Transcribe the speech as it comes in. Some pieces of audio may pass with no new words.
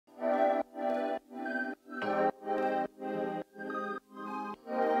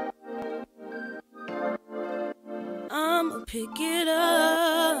pick it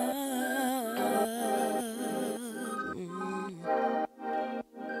up.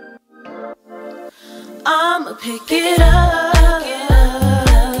 I'ma pick it up.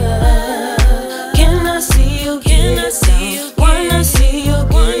 Can I see you? Can I see you? Wanna see you?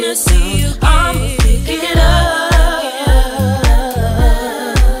 Wanna see you? I'ma pick it up.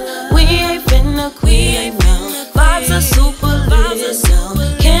 We ain't finna quit now. Vibes are super lit now.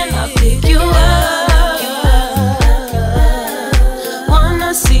 Can I pick you up?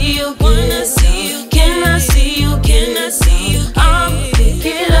 Wanna see you? Wanna see you? Can I see you? Can I see you? I'ma pick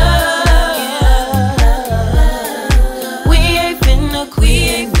it up.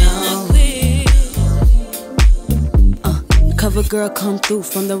 Cover girl come through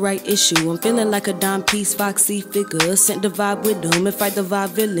from the right issue. I'm feeling like a dime piece, foxy figure. Sent the vibe with them and fight the vibe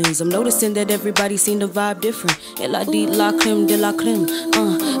villains. I'm noticing that everybody seem to vibe different. La di la creme de la creme.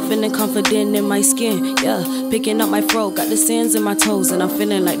 Feeling confident in my skin. Yeah, picking up my fro, got the sands in my toes, and I'm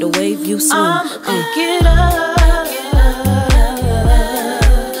feeling like the wave you swim. I'ma pick it up.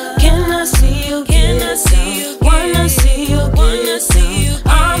 Can I see you? Can I see you? Wanna see you? Wanna see you?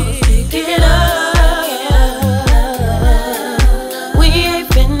 I'ma pick it up.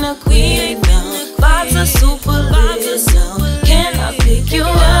 Vibes are super lit now. Can I pick you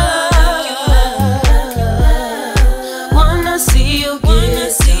up? Wanna see you? Wanna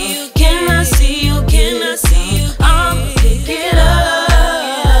see you? Can I see you? Can I see you? I'ma pick it up.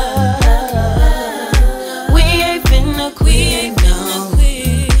 We ain't finna quit now.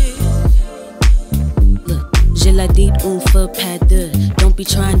 Look, je la dit une fois pas deux. Don't be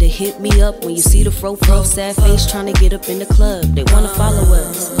trying to hit me up when you see the fro sad face trying to get up in the club. They wanna follow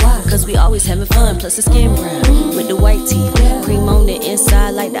us. Why? Cause we always having fun, plus the skin brown with the white teeth, cream on the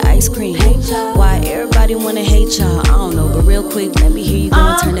inside like the ice cream. Why everybody wanna hate y'all? I don't know, but real quick, let me hear you go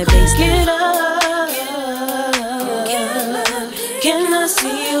and turn that bass down. Can I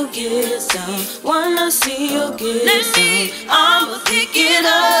see you get down? Wanna see you get down? I'ma pick it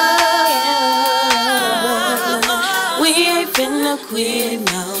up. We ain't finna quit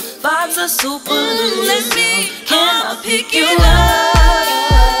now. Vibes are super lit now. Can I pick it up?